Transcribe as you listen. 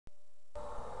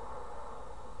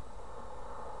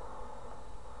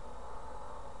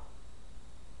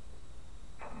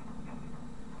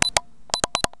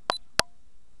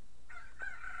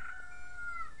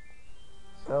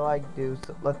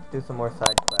let's do some more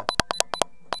side quests.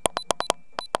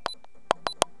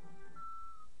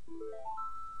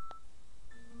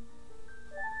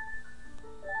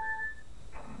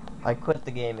 I quit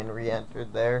the game and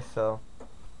re-entered there, so...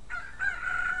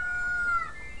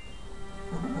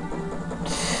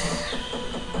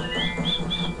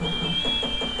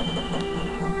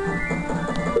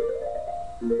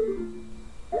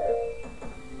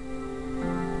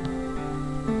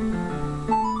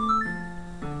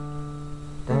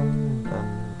 Dun,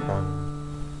 dun, dun.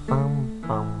 Bum,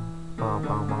 bum, bum,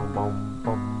 bum, bum, bum,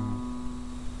 bum.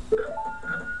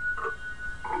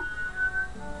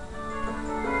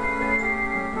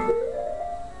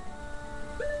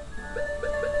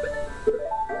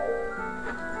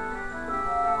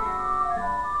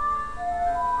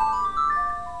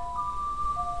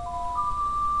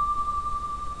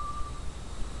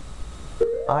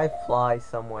 I fly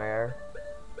somewhere.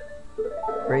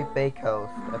 Great Bay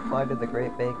Coast. I fly to the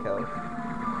Great Bay Coast.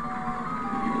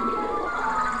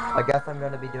 I guess I'm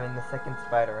gonna be doing the second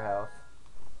spider house.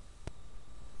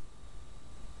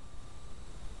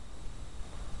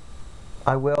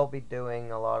 I will be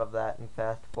doing a lot of that in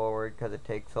fast forward because it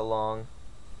takes so long.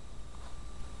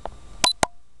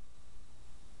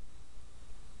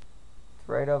 It's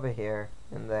right over here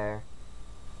and there.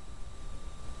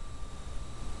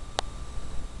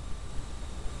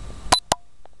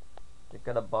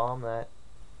 You're gonna bomb that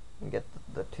and get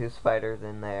the two spiders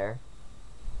in there.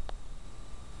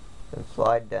 Then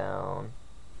slide down.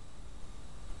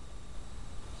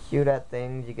 Shoot at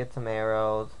things, you get some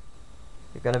arrows.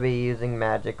 You're gonna be using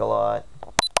magic a lot.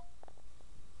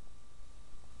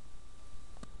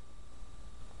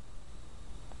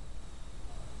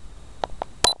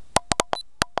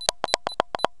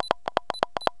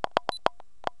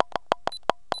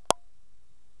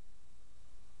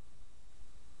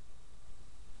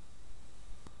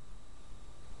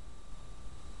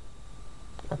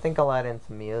 I think I'll add in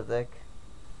some music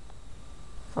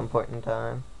some point in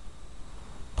time.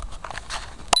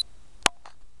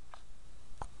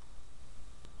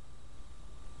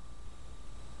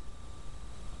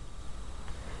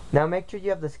 Now make sure you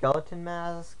have the skeleton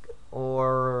mask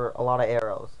or a lot of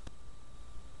arrows.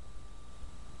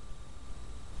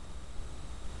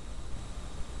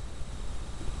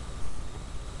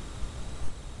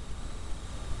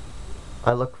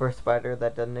 I look for a spider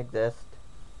that doesn't exist.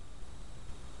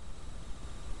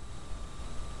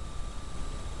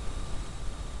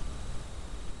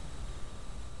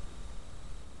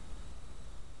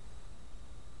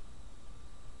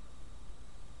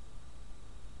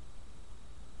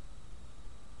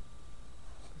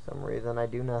 For some reason I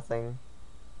do nothing.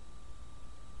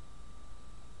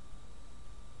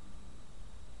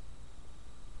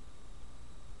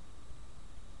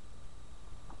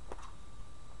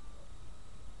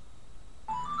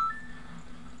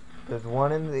 There's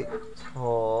one in the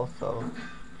hole, so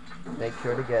make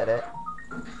sure to get it.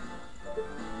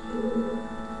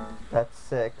 That's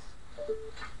 6.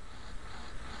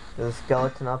 There's a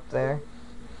skeleton up there.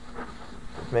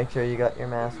 Just make sure you got your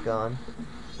mask on.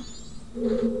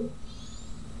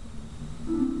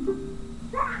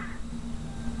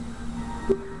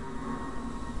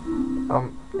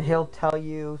 He'll tell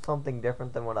you something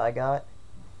different than what I got.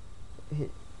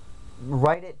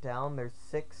 Write it down. There's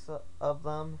 6 of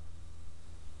them.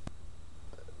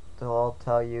 They'll all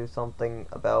tell you something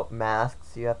about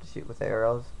masks you have to shoot with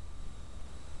arrows.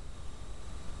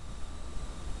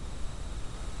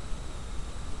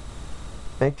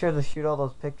 Make sure to shoot all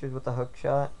those pictures with a hook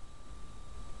shot.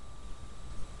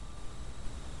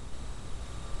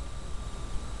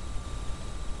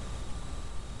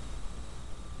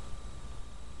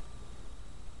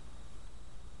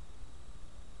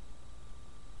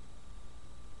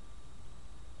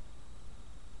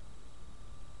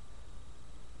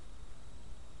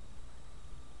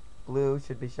 Blue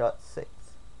should be shot 6,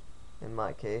 in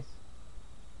my case.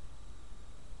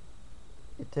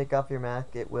 You take off your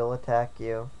mask, it will attack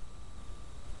you.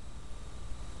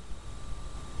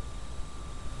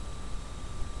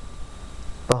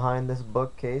 Behind this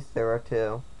bookcase, there are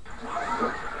 2.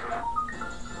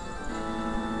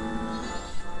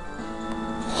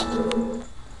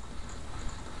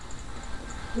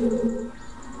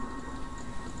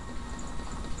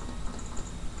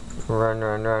 Run,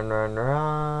 run, run, run,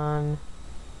 run.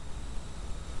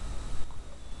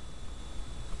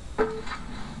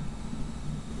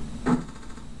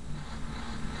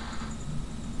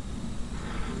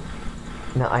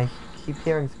 Now I keep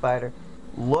hearing spider.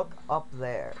 Look up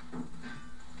there.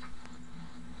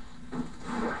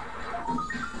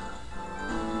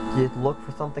 You look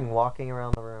for something walking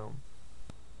around the room.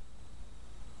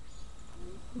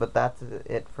 But that's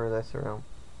it for this room.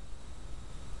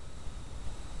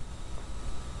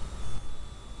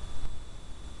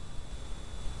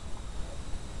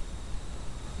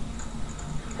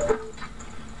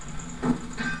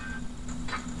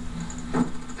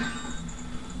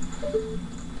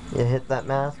 You hit that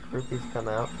mask, rupees come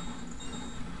out.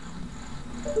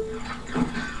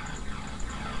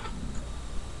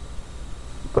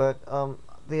 But,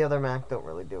 the other Mac don't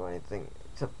really do anything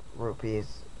except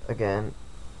rupees again.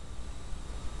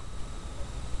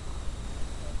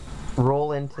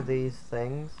 Roll into these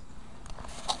things.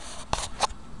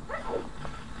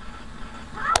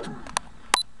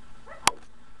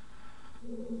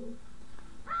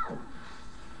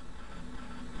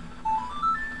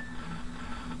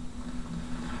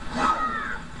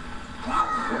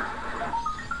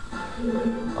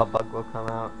 A bug will come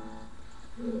out.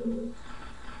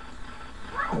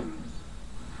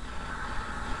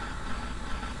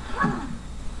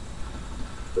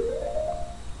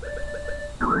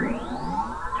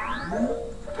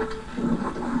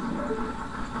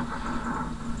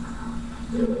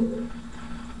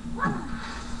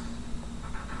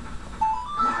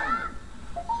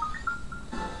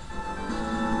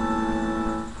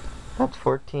 That's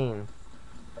 14.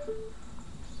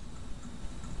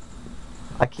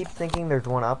 I keep thinking there's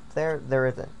one up there. There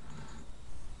isn't.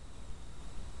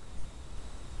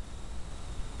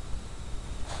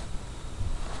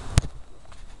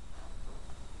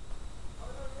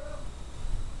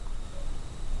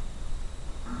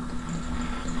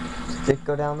 Just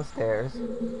go down the stairs.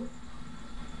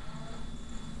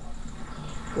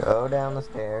 Go down the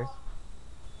stairs.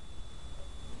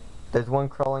 There's one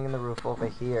crawling in the roof over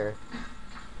here.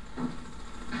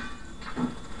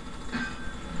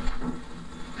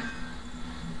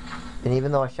 And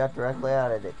even though I shot directly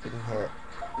at it, it didn't hit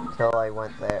until I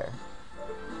went there.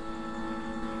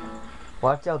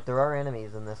 Watch out, there are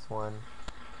enemies in this one.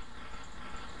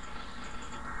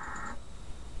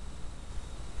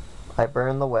 I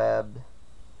burn the web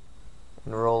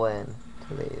and roll in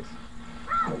to these.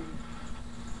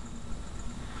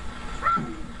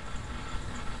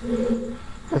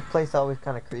 This place always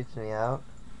kind of creeps me out.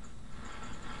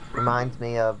 Reminds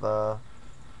me of the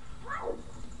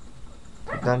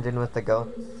dungeon with the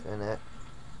goats in it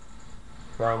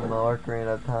from the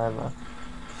Ocarina of Time,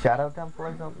 Shadow Temple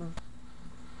or something.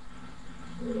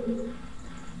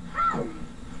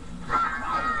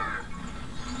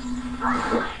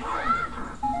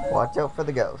 Watch out for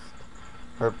the ghost,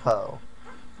 or Poe,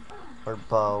 or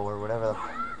Bo, or whatever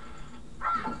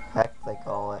the heck they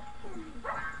call it.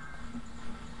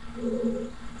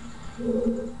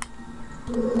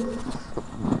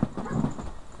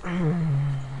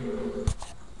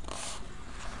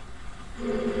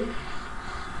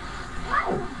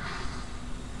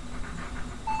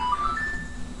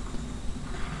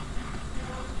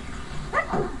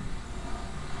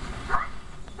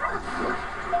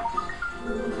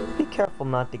 Be careful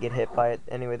not to get hit by it.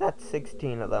 Anyway, that's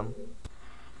 16 of them.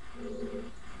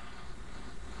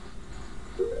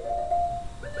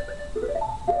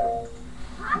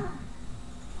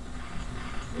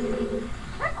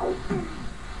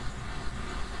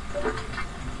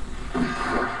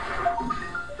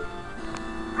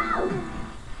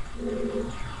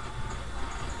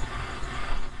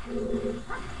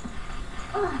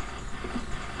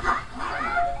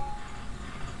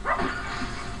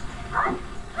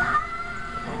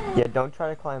 Yeah, don't try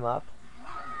to climb up.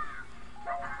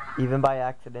 Even by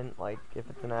accident, like, if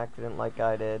it's an accident like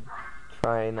I did,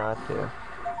 try not to.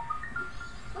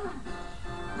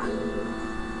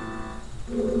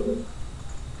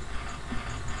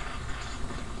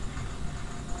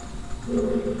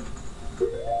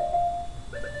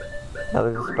 Now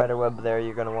there's a spider web there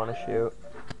you're gonna want to shoot.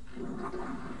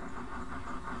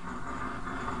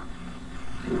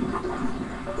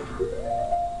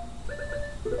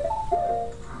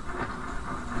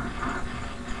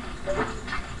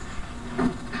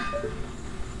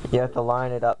 You have to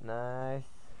line it up nice.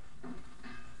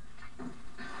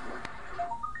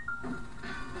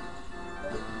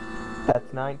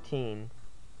 That's 19.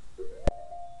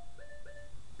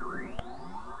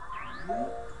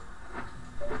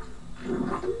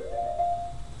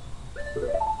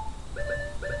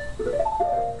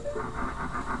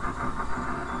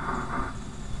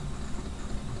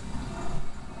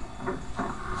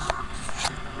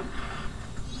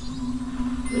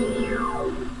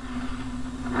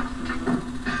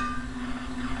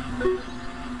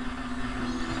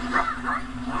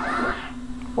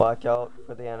 Watch out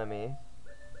for the enemy.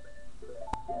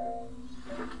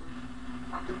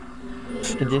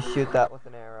 You can just shoot that with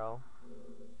an arrow.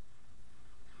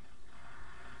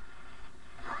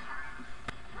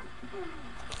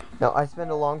 Now, I spend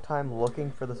a long time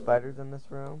looking for the spiders in this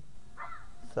room,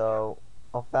 so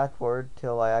I'll fast forward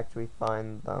till I actually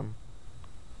find them.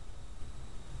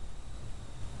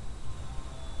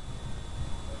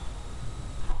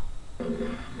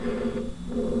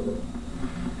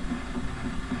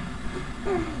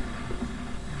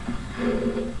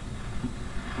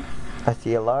 I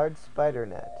see a large spider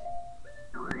net.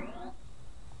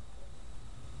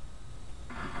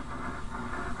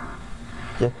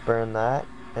 Just burn that,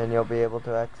 and you'll be able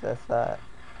to access that.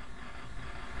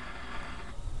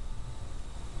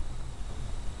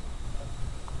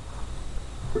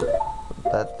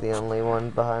 That's the only one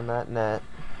behind that net.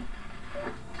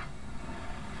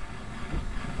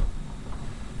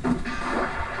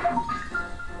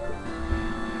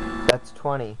 That's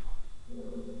 20.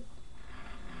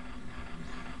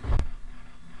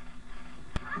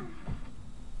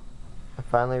 I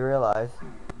finally realized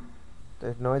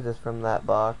there's noises from that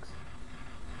box.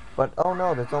 But, oh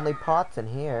no, there's only pots in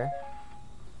here.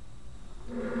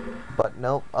 But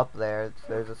nope, up there,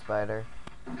 there's a spider.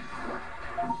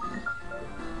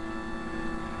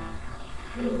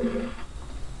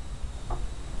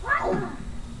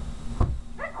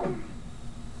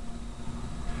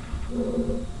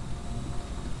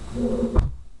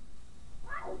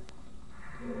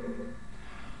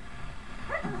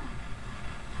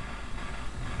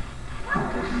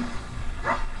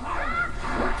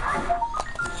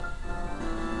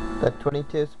 That's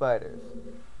 22 spiders.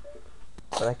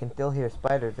 But I can still hear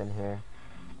spiders in here.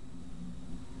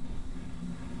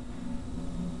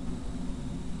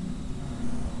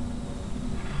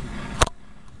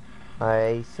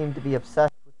 I seem to be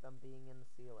obsessed with them being in the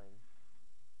ceiling.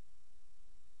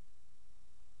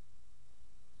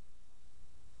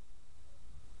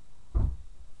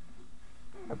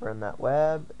 I burn that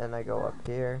web, and I go up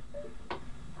here.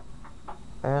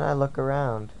 And I look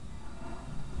around.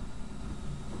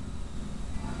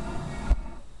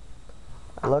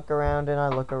 I look around, and I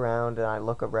look around, and I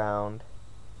look around.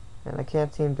 And I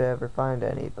can't seem to ever find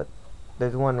any, but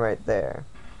there's one right there.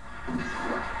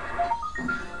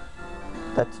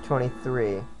 That's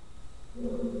 23.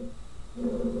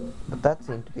 But that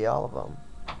seemed to be all of them.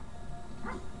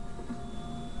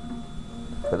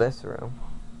 For this room.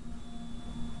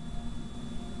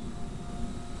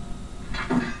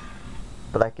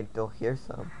 But I can still hear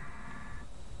some.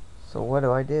 So what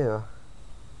do I do?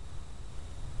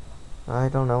 I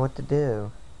don't know what to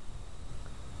do.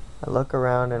 I look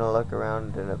around and I look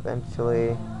around, and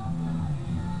eventually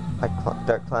I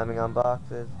start climbing on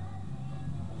boxes.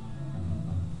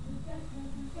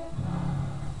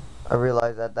 I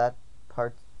realize that that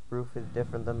part's roof is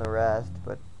different than the rest,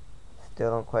 but still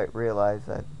don't quite realize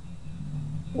that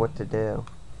what to do.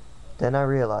 Then I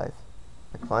realize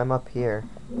I climb up here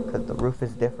because the roof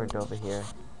is different over here.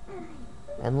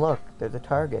 And look, there's a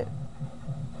target.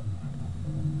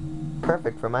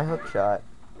 Perfect for my hook shot.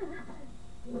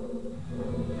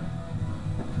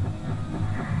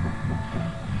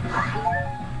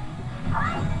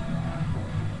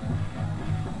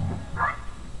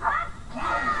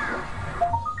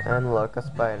 And look, a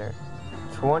spider.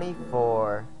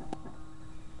 24.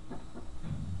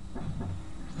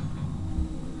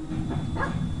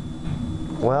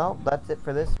 Well, that's it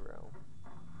for this room.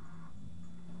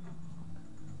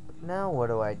 But now what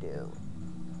do I do?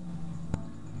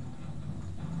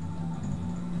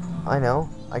 I know,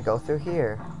 I go through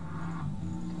here.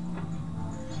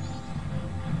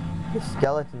 There's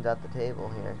skeletons at the table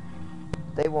here.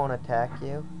 They won't attack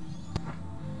you.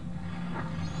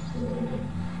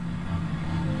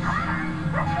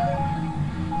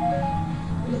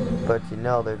 But you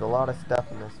know, there's a lot of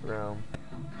stuff in this room.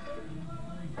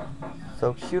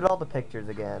 So shoot all the pictures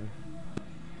again.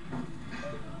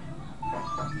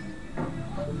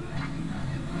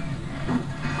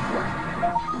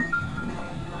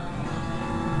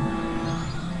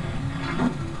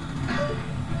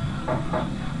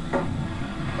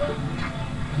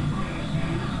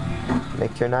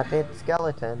 Make sure not to hit the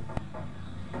skeleton.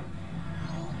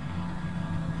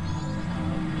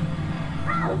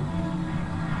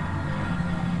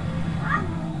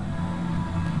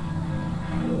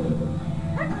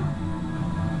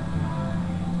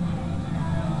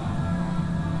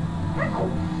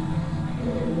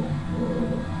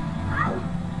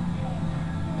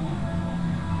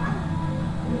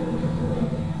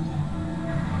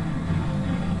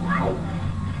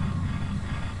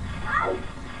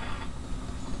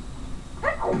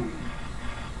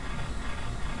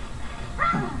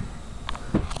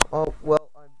 Oh, well,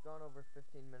 I've gone over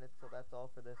 15 minutes, so that's all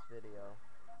for this video.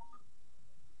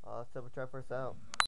 So try for us out.